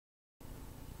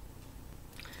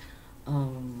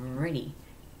Alrighty.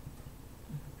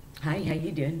 Hi, how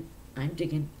you doing? I'm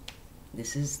digging.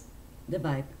 This is the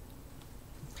vibe.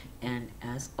 And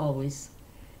as always,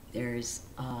 there's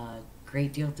a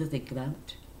great deal to think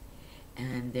about.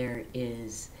 And there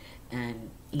is an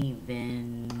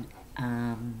even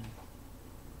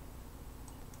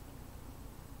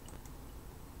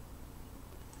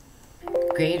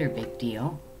greater big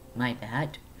deal, my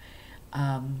bad,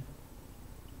 um,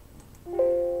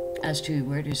 as to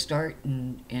where to start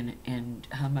and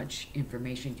how much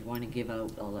information you want to give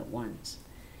out all at once.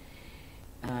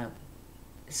 Uh,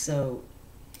 so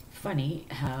funny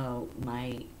how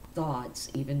my thoughts,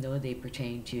 even though they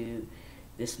pertain to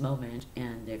this moment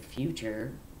and the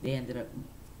future, they ended up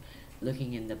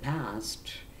looking in the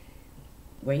past,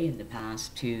 way in the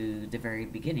past to the very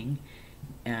beginning,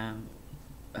 um,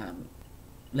 um,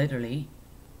 literally.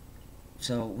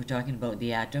 So we're talking about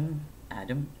the Adam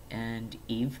and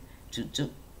Eve,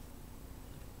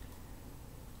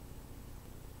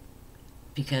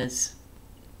 because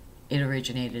it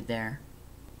originated there.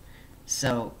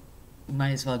 So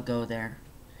might as well go there.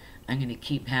 I'm going to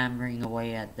keep hammering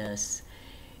away at this.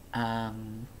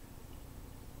 Um,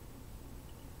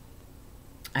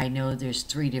 I know there's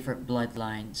 3 different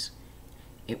bloodlines.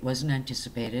 It wasn't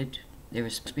anticipated. There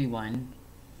was supposed to be one,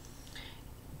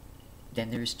 then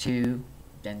there was 2,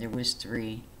 then there was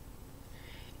 3.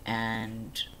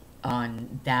 And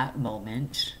on that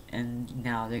moment, and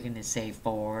now they're going to say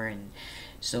 4, and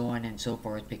so on and so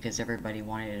forth, because everybody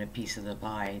wanted a piece of the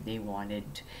pie. They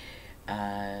wanted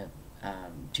uh,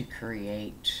 to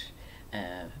create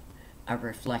a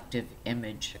reflective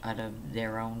image out of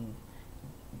their own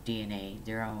DNA,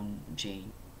 their own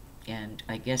gene. And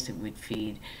I guess it would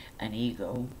feed an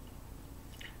ego.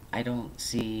 I don't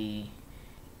see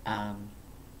um,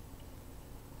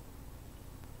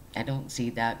 I don't see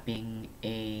that being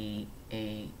a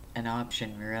an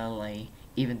option really,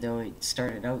 even though it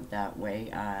started out that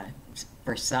way.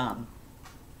 For some,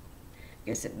 I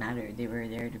guess it mattered. They were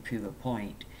there to prove a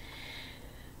point.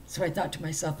 So I thought to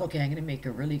myself, okay, I'm going to make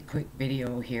a really quick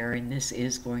video here, and this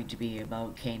is going to be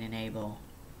about Cain and Abel.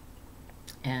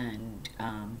 And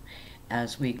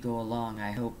as we go along,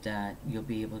 I hope that you'll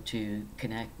be able to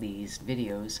connect these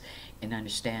videos and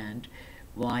understand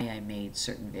why I made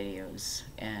certain videos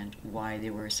and why they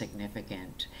were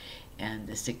significant. And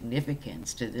the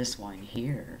significance to this one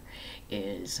here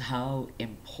is how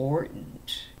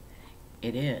important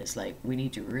it is. Like, we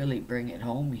need to really bring it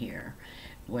home here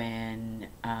when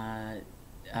the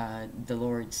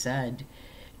Lord said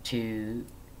to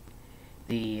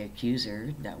the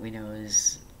accuser that we know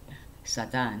as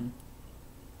Satan,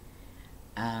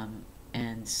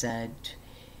 and said,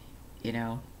 you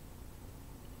know,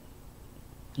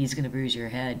 he's going to bruise your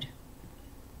head.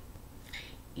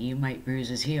 You might bruise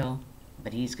his heel,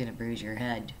 but he's going to bruise your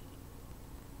head.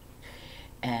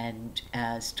 And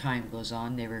as time goes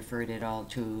on, they referred it all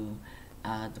to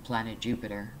the planet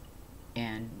Jupiter.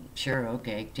 And sure,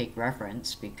 okay, take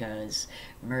reference, because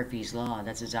Murphy's Law,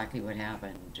 that's exactly what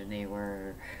happened. And they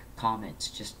were comets,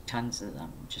 just tons of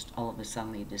them. Just all of a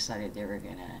sudden decided they were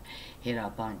going to hit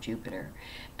up on Jupiter.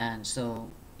 And so,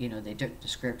 you know, they took the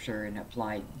scripture and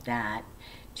applied that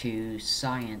to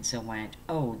science and went,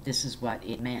 oh, this is what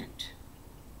it meant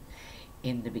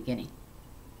in the beginning.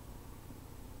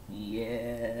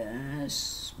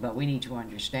 Yes, but we need to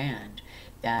understand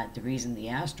that the reason the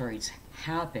asteroids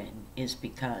happen is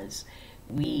because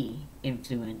we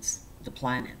influence the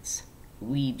planets.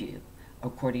 We do,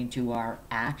 according to our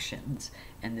actions.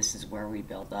 And this is where we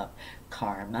build up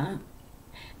karma,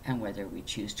 and whether we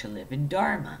choose to live in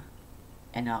dharma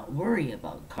and not worry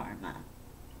about karma.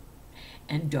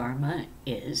 And dharma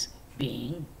is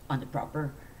being on the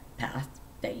proper path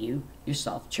that you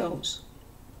yourself chose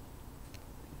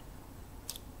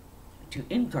to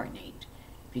incarnate,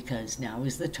 because now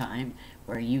is the time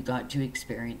where you got to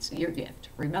experience your gift.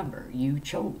 Remember, you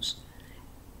chose.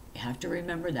 You have to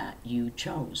remember that you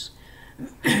chose.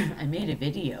 I made a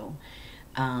video,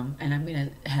 and I'm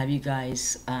going to have you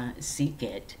guys seek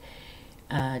it.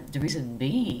 The reason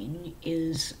being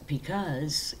is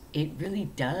because it really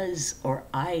does, or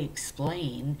I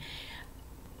explain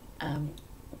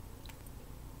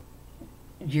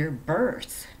your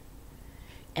birth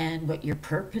and what your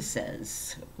purpose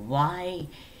is, why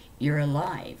you're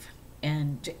alive,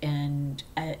 and in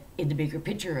the bigger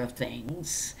picture of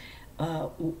things,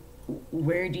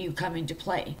 where do you come into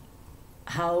play?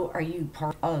 How are you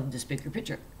part of this bigger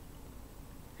picture?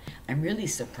 I'm really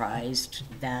surprised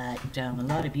that a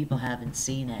lot of people haven't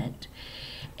seen it,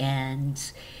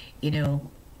 and you know,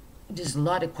 there's a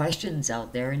lot of questions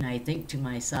out there, and I think to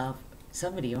myself,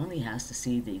 somebody only has to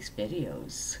see these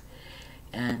videos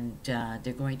and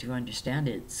they're going to understand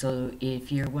it. So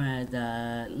if you're one of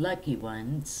the lucky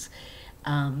ones,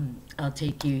 I'll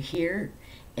take you here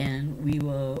and we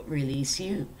will release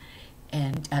you.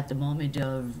 And at the moment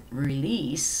of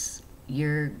release,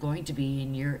 you're going to be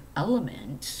in your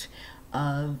element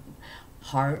of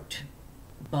heart,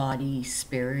 body,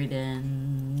 spirit,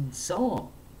 and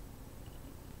soul.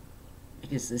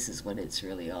 Because this is what it's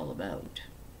really all about,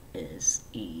 is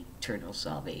eternal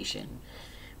salvation,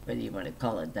 whether you want to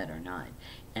call it that or not.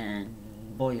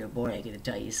 And boy, oh boy, I gotta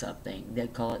tell you something. They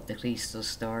call it the Cristo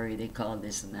story, they call it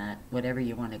this and that. Whatever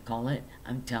you want to call it,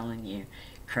 I'm telling you,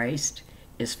 Christ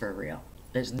is for real.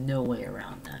 There's no way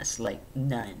around this, like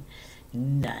none.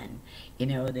 None. You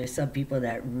know, there's some people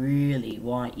that really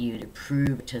want you to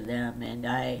prove it to them, and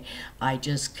I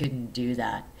just couldn't do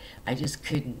that. I just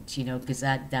couldn't, you know, because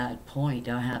at that point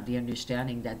I have the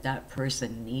understanding that that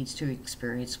person needs to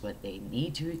experience what they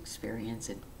need to experience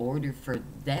in order for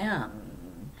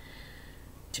them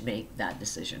to make that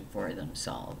decision for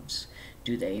themselves.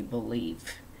 Do they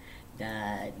believe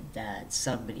that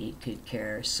somebody could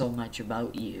care so much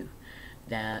about you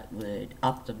that would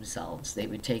up themselves? They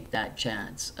would take that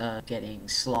chance of getting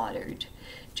slaughtered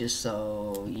just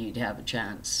so you'd have a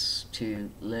chance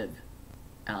to live.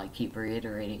 I keep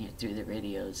reiterating it through the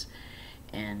videos.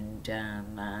 And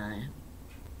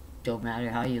don't matter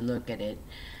how you look at it,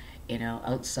 you know,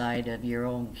 outside of your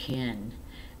own kin,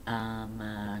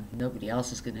 nobody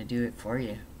else is going to do it for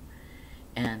you.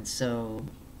 And so,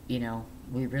 you know,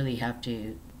 we really have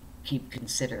to keep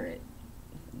considerate,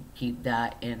 keep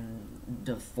that in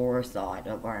the forethought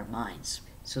of our minds.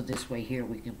 So this way here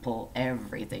we can pull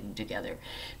everything together.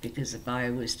 Because if I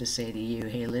was to say to you,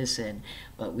 hey listen,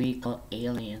 what we call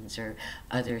aliens or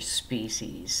other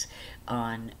species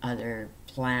on other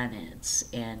planets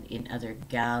and in other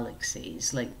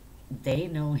galaxies, like, they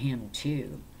know him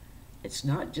too. It's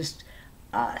not just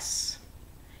us.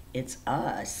 It's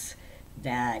us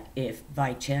that if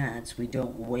by chance we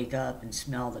don't wake up and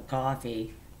smell the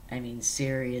coffee, I mean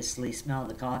seriously smell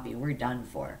the coffee, we're done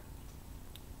for.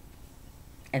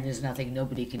 And there's nothing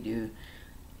nobody can do.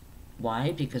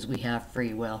 Why? Because we have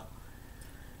free will.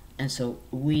 And so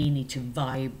we need to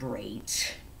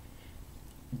vibrate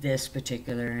this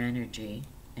particular energy.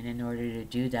 And in order to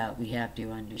do that, we have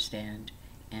to understand.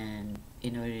 And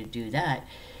in order to do that,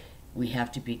 we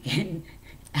have to begin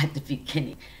at the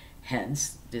beginning.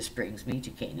 Hence, this brings me to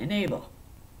Cain and Abel.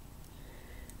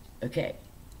 Okay.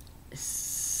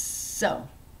 So,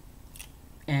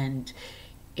 and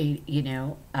you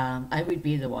know, I would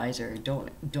be the wiser.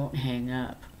 Don't hang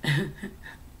up.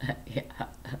 Yeah.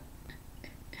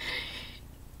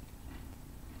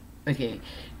 Okay,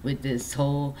 with this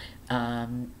whole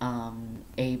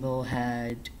Abel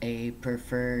had a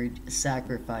preferred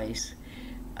sacrifice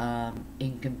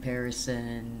in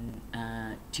comparison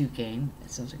to Cain.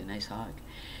 That sounds like a nice hog.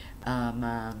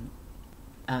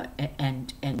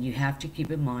 And you have to keep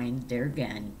in mind there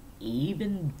again,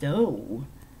 even though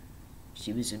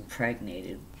she was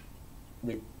impregnated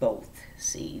with both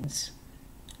seeds,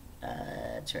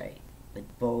 that's right,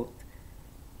 with both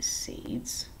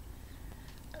seeds,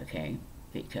 okay,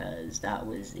 because that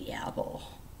was the apple.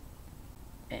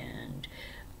 And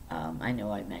I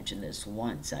know I mentioned this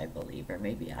once, I believe, or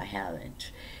maybe I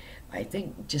haven't. I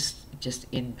think just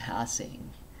in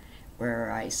passing,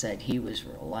 where I said he was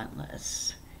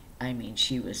relentless. I mean,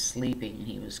 she was sleeping and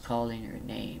he was calling her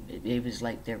name. It was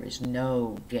like there was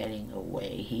no getting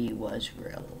away. He was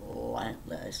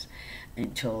relentless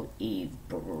until Eve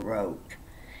broke.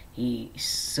 He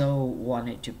so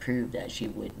wanted to prove that she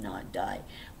would not die.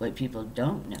 What people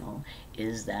don't know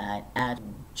is that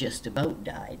Adam just about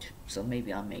died. So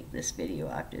maybe I'll make this video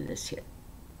after this here.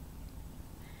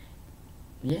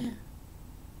 Yeah.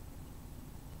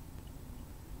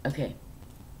 Okay.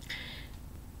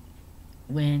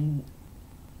 When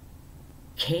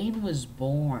Cain was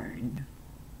born,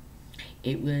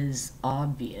 it was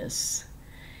obvious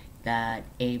that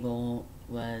Abel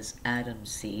was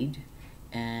Adam's seed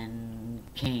and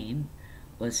Cain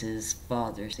was his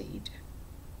father's seed.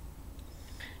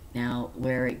 Now,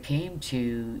 where it came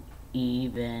to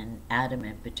Eve and Adam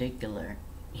in particular,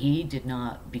 he did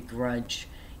not begrudge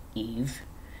Eve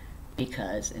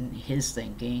because, in his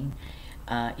thinking,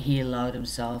 he allowed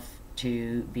himself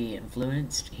to be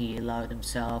influenced. He allowed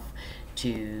himself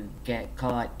to get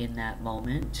caught in that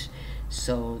moment.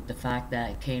 So the fact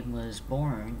that Cain was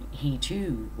born, he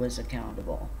too was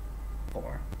accountable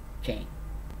for Cain.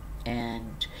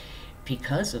 And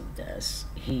because of this,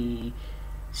 he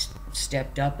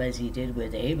stepped up as he did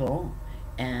with Abel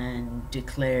and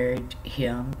declared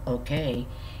him, okay,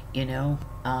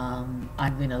 I'm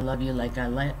gonna love you like I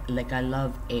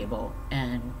love Abel,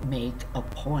 and make a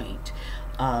point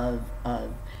of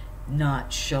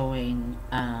not showing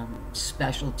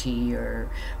specialty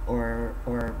or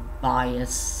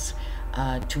bias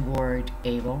toward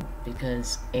Abel,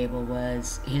 because Abel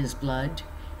was his blood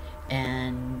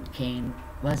and Cain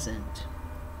wasn't,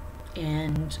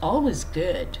 and all was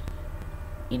good,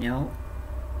 you know,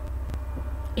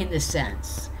 in the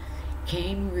sense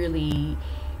Cain really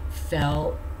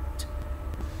felt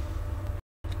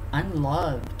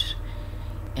unloved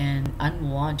and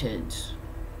unwanted.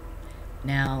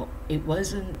 Now, it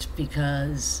wasn't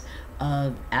because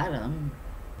of Adam.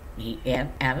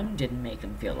 Adam didn't make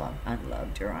him feel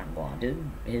unloved or unwanted.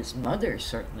 His mother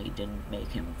certainly didn't make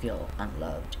him feel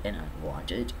unloved and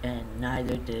unwanted, and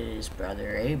neither did his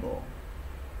brother Abel.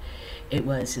 It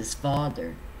was his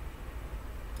father.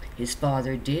 His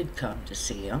father did come to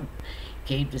see him,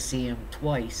 came to see him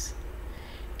twice,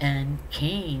 and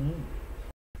Cain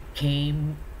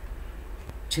came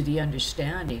to the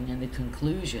understanding and the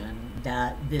conclusion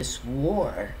that this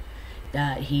war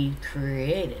that he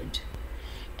created,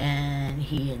 and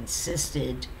he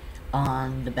insisted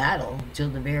on the battle till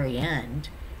the very end,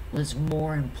 was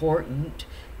more important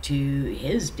to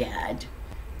his dad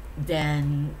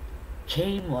than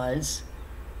Cain was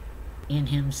in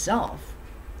himself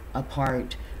a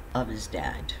part of his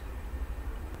dad.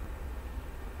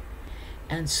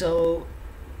 And so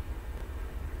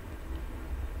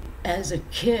as a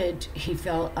kid, he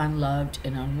felt unloved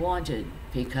and unwanted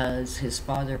because his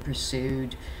father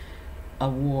pursued a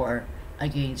war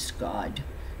against God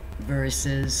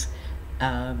versus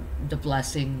the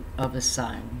blessing of a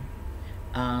son,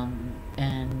 and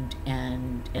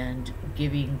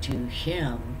giving to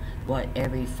him what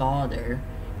every father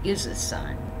gives a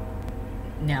son.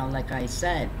 Now, like I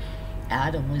said,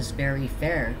 Adam was very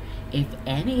fair. If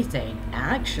anything,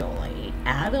 actually,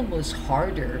 Adam was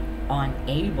harder on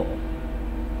Abel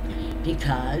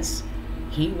because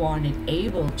he wanted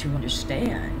Abel to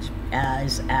understand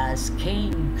as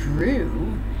Cain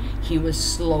grew, he was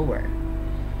slower.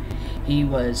 He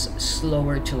was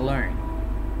slower to learn.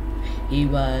 He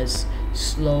was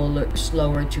slower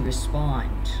to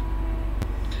respond.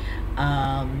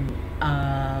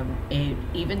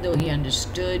 Even though he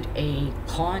understood a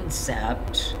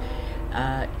concept,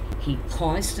 he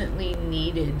constantly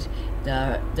needed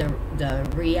the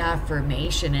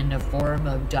reaffirmation in the form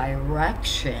of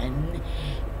direction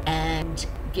and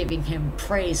giving him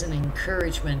praise and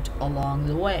encouragement along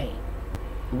the way.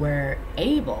 Where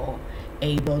Abel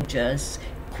just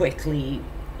quickly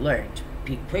learned.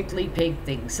 He quickly picked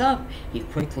things up, he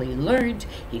quickly learned,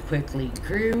 he quickly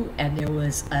grew, and there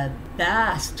was a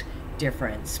vast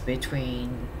difference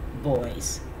between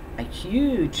boys, a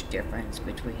huge difference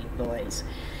between boys.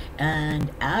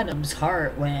 And Adam's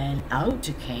heart went out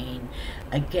to Cain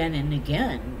again and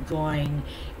again, going,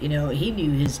 he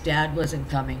knew his dad wasn't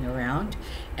coming around,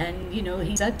 and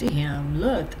he said to him,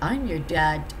 look, I'm your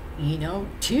dad,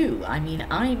 too. I mean,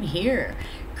 I'm here.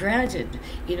 Granted,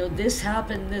 this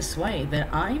happened this way,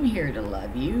 but I'm here to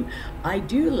love you. I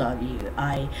do love you.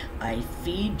 I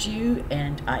feed you,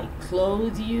 and I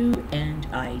clothe you, and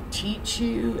I teach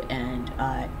you, and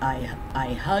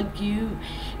I hug you.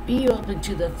 Be open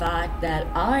to the fact that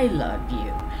I love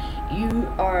you. You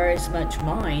are as much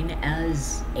mine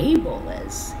as Abel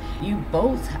is. You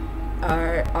both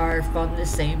are from the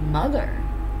same mother.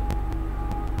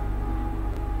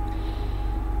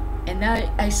 And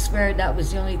I swear that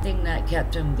was the only thing that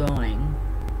kept him going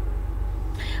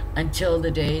until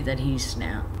the day that he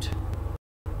snapped.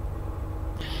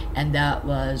 And that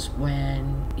was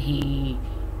when he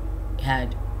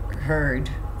had heard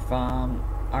from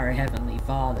our Heavenly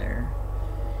Father,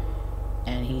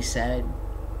 and he said,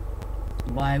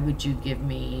 why would you give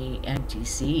me empty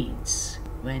seeds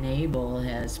when Abel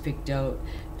has picked out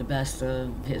the best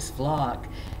of his flock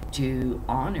to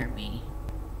honor me?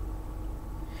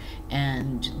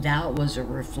 And that was a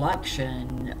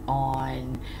reflection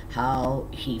on how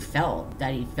he felt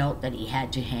that he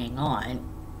had to hang on,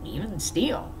 even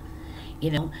steal,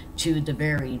 to the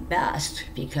very best,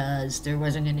 because there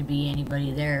wasn't going to be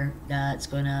anybody there that's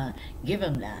going to give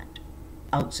him that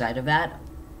outside of Adam,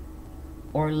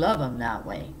 or love him that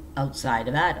way outside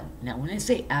of Adam. Now, when I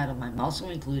say Adam, I'm also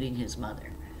including his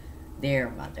mother, their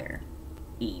mother,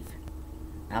 Eve.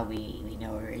 How we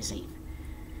know her as Eve.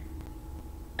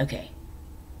 Okay,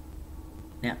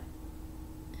 now,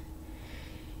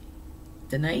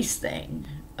 the nice thing,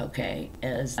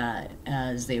 is that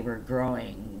as they were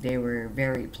growing, they were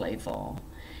very playful.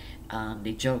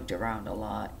 They joked around a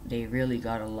lot. They really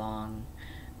got along.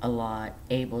 a lot.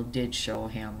 Abel did show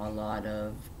him a lot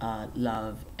of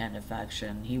love and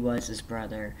affection. He was his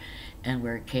brother, and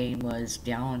where Cain was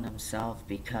down on himself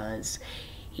because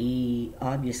he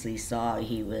obviously saw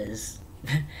he was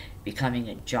becoming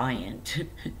a giant,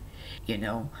 you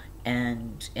know,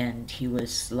 and he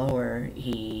was slower.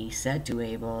 He said to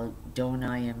Abel, "Don't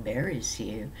I embarrass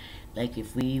you? Like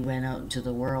if we went out into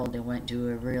the world and went to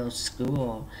a real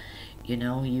school, you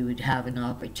know, you would have an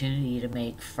opportunity to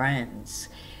make friends.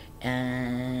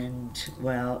 And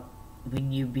well,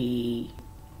 wouldn't you be,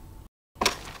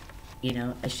 you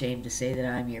know, ashamed to say that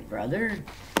I'm your brother?"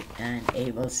 And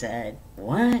Abel said,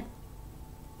 "What?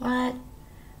 What?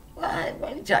 What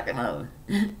are you talking about?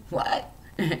 What?"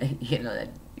 you know, that,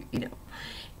 you know.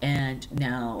 And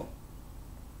now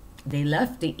they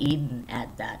left the Eden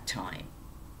at that time,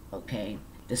 okay?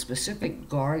 The specific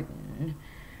garden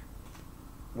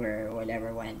where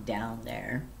whatever went down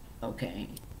there, okay?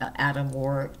 Adam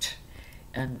worked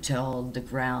until the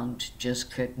ground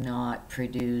just could not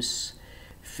produce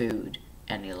food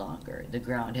any longer. The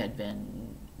ground had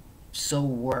been so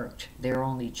worked, their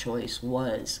only choice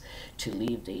was to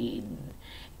leave the Eden,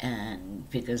 and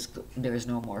because there was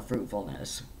no more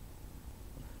fruitfulness,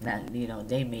 that, you know,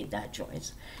 they made that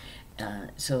choice.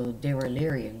 So they were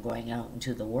leery in going out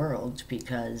into the world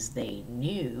because they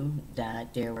knew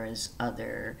that there was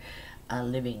other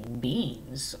living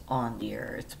beings on the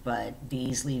earth, but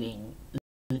these living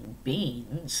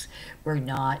beings were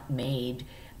not made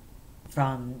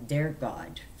from their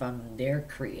God, from their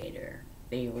creator.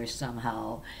 They were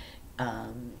somehow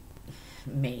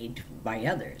made by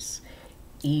others.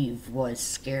 Eve was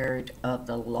scared of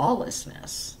the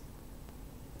lawlessness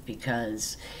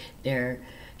because their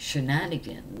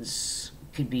shenanigans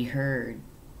could be heard,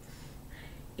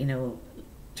 you know,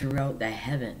 throughout the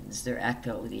heavens. Their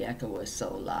echo, the echo was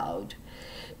so loud.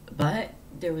 But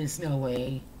there was no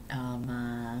way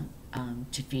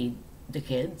to feed the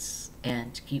kids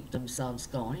and to keep themselves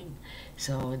going.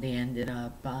 So they ended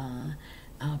up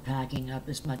packing up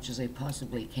as much as they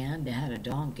possibly can. They had a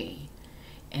donkey,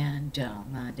 and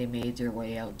they made their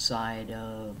way outside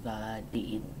of the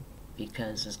Eden,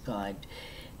 because as God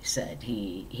said,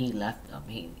 he left them.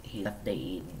 He left the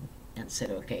Eden and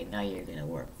said, "Okay, now you're going to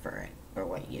work for it, for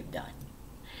what you've done."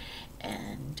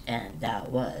 And that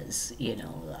was, you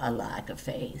know, a lack of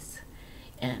faith.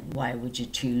 And why would you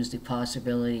choose the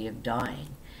possibility of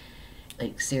dying?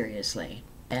 Like, seriously.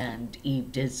 And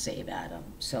Eve did save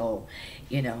Adam. So,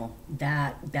 you know,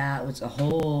 that was a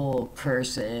whole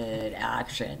cursed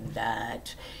action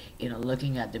that, you know,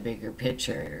 looking at the bigger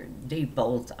picture, they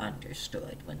both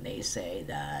understood when they say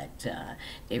that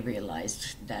they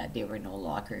realized that they were no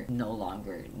longer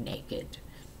naked.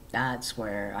 That's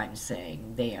where I'm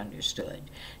saying they understood.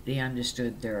 They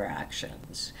understood their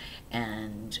actions,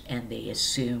 and they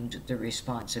assumed the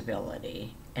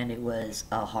responsibility. And it was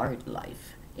a hard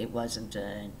life. It wasn't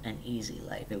an easy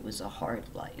life. It was a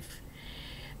hard life.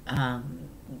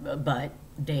 But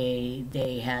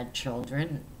they had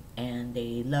children, and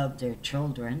they loved their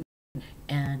children.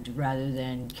 And rather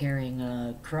than carrying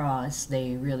a cross,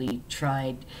 they really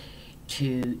tried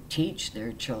to teach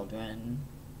their children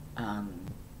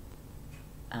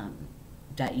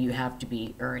that you have to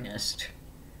be earnest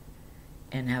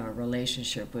and have a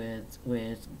relationship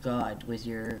with God, with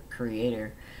your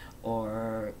Creator,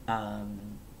 or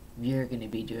you're going to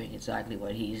be doing exactly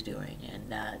what He's doing,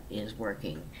 and that is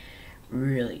working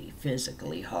really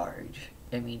physically hard.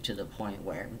 I mean, to the point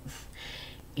where,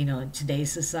 you know, in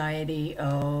today's society,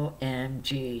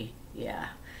 OMG, yeah.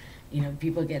 You know,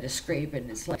 people get a scrape and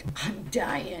it's like, I'm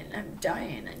dying,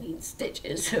 I need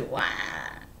stitches, wow.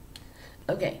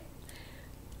 Okay,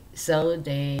 so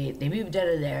they moved out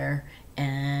of there,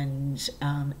 and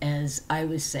as I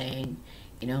was saying,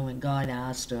 you know, when God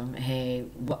asked him, "Hey,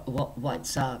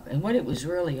 what's up?" and what it was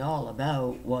really all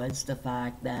about was the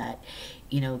fact that,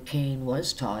 you know, Cain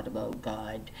was taught about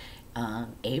God,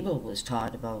 Abel was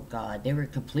taught about God. They were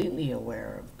completely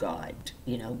aware of God.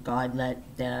 You know, God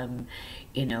let them,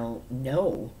 you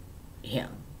know Him.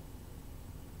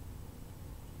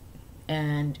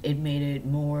 And it made it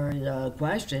more the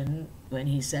question when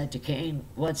he said to Cain,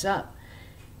 "What's up?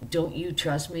 Don't you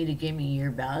trust me to give me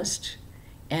your best?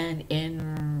 And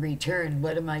in return,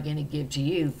 what am I going to give to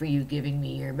you for you giving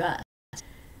me your best?"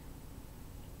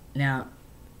 Now,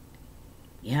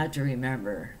 you have to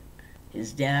remember,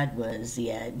 his dad was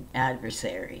the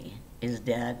adversary. His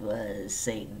dad was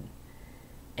Satan.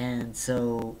 And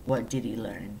so, what did he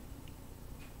learn?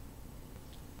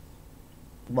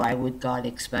 Why would God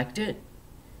expect it?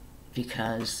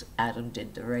 Because Adam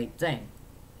did the right thing.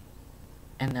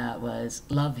 And that was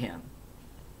love him,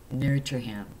 nurture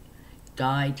him,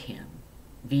 guide him,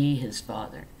 be his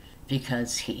father,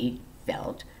 because he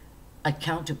felt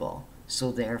accountable.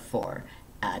 So therefore,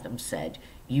 Adam said,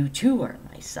 "You too are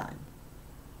my son."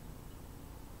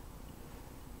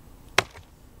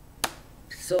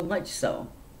 So much so,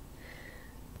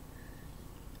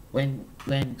 when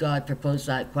God proposed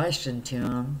that question to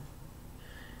him,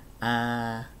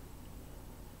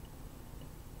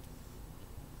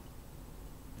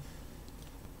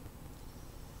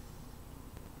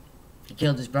 he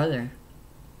killed his brother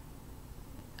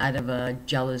out of a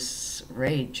jealous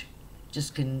rage.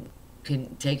 Just couldn't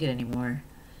take it anymore.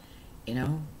 You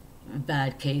know, a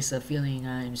bad case of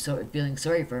feeling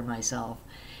sorry for myself.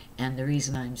 And the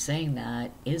reason I'm saying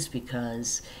that is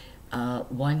because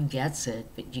one gets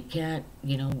it, but you can't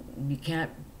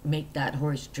make that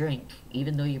horse drink,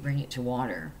 even though you bring it to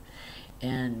water.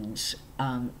 And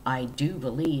I do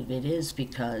believe it is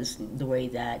because the way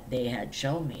that they had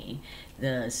shown me,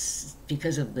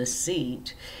 because of the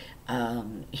seat,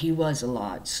 he was a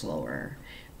lot slower.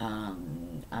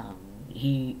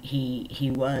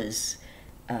 He was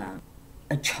a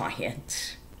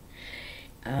giant.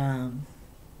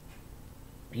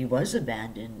 He was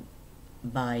abandoned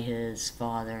by his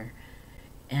father,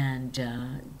 and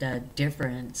the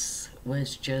difference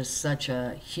was just such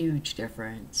a huge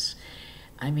difference.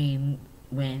 I mean,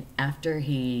 after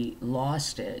he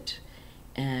lost it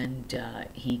and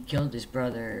he killed his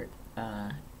brother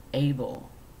Abel,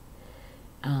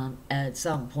 at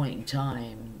some point in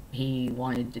time he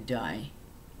wanted to die,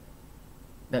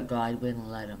 but God wouldn't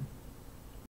let him.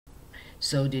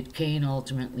 So did Cain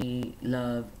ultimately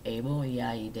love Abel?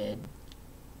 Yeah, he did.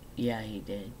 Yeah, he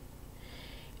did.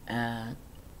 And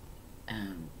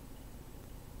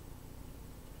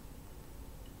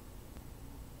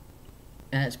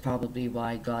that's probably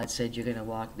why God said you're going to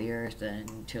walk the earth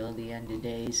until the end of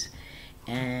days.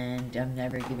 And I'm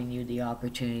never giving you the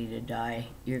opportunity to die.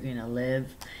 You're going to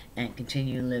live and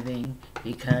continue living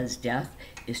because death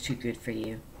is too good for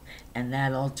you. And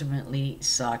that ultimately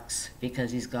sucks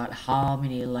because he's got how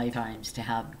many lifetimes to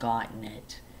have gotten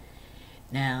it.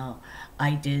 Now,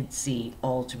 I did see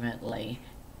ultimately,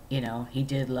 he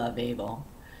did love Abel,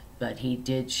 but he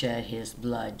did shed his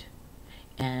blood.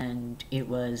 And it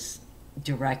was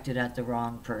directed at the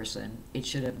wrong person. It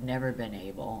should have never been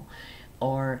Abel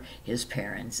or his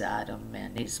parents, Adam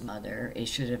and his mother. It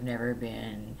should have never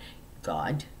been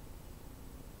God.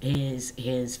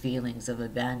 His feelings of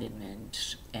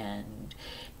abandonment and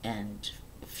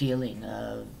feeling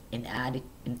of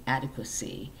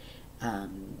inadequacy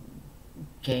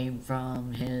came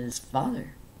from his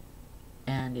father.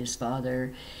 And his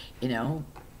father,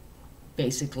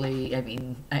 basically, I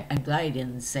mean, I'm glad he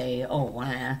didn't say,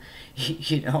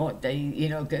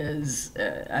 because,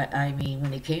 I mean,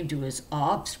 when it came to his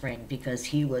offspring, because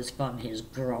he was from his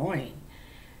groin,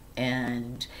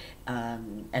 and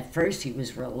at first he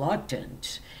was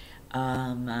reluctant,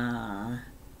 but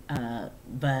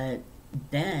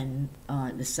then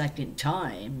the second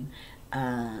time,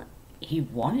 he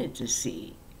wanted to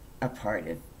see a part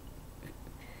of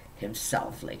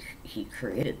himself, like he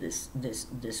created this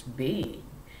being,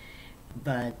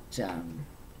 but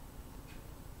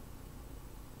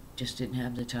just didn't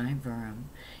have the time for him.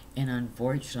 And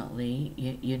unfortunately,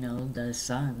 the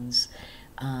sons,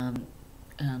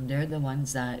 they're the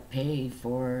ones that pay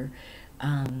for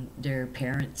their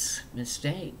parents'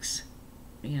 mistakes.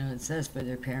 It says for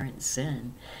their parents'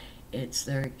 sin, it's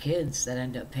their kids that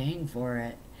end up paying for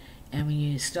it. And when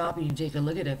you stop and you take a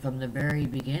look at it from the very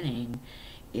beginning,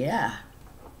 yeah,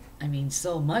 I mean,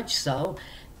 so much so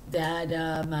that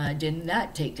didn't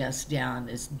that take us down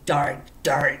this dark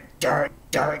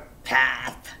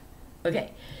path?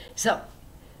 Okay, so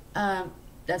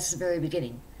that's the very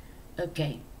beginning.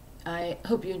 Okay, I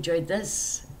hope you enjoyed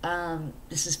this.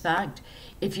 This is fact.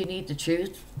 If you need the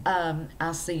truth,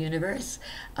 ask the universe.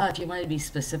 If you want to be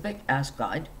specific, ask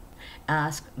God.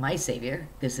 Ask my Savior,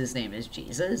 because his name is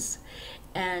Jesus.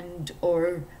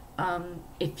 Or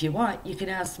if you want, you can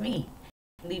ask me.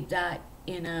 Leave that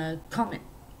in a comment.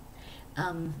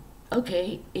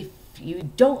 Okay, if you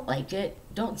don't like it,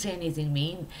 don't say anything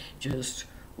mean. Just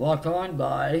walk on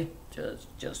by.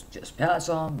 Just pass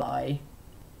on by.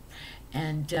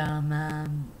 And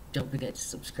don't forget to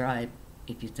subscribe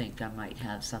if you think I might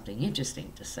have something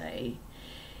interesting to say.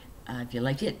 If you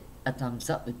like it, a thumbs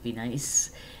up would be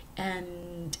nice.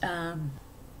 And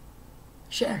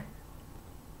share.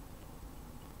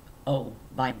 Oh,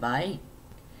 bye-bye.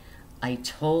 I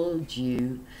told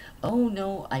you. Oh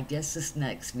no, I guess this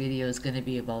next video is going to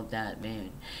be about that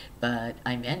moon. But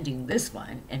I'm ending this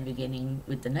one and beginning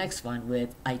with the next one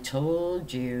with I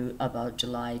told you about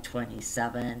July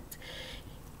 27th.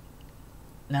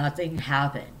 Nothing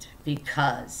happened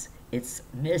because it's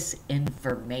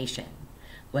misinformation.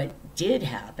 What did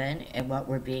happen and what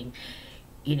we're being,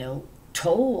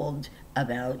 told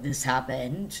about this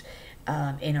happened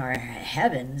in our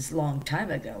heavens long time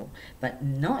ago, but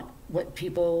not what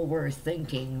people were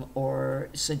thinking or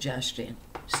suggesting.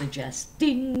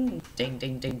 Ding, ding,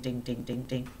 ding, ding, ding, ding,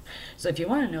 ding. So if you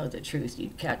want to know the truth,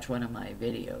 you'd catch one of my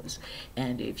videos.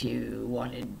 And if you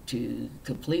wanted to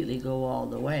completely go all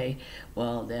the way,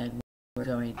 well, then we're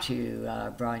going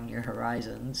to broaden your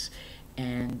horizons.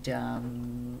 And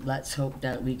let's hope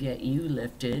that we get you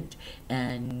lifted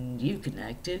and you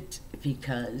connected,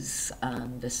 because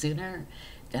the sooner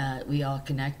that we all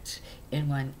connect in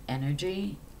one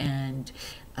energy, and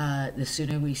the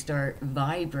sooner we start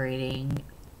vibrating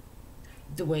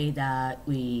the way that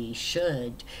we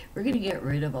should, we're going to get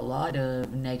rid of a lot of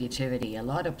negativity. A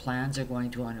lot of plans are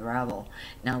going to unravel.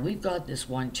 Now, we've got this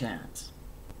one chance.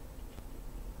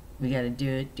 We got to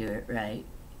do it right.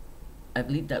 I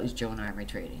believe that was Joan Armour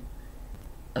Trading.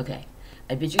 Okay,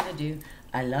 I bid you adieu.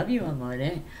 I love you,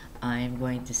 amore. I'm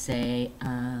going to say,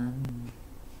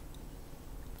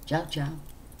 ciao, ciao.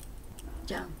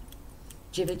 Ciao.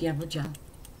 Ci vediamo, ciao.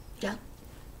 Ciao.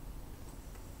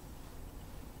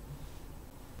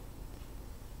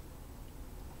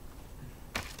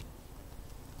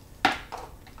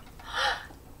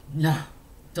 No,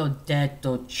 t'ho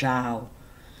detto ciao.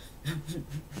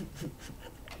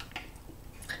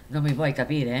 Non mi vuoi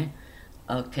capire?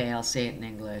 Okay, I'll say it in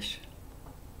English.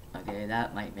 Okay,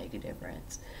 that might make a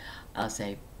difference. I'll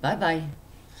say bye-bye.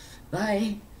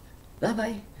 Bye.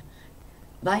 Bye-bye.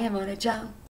 Bye, amore. Ciao.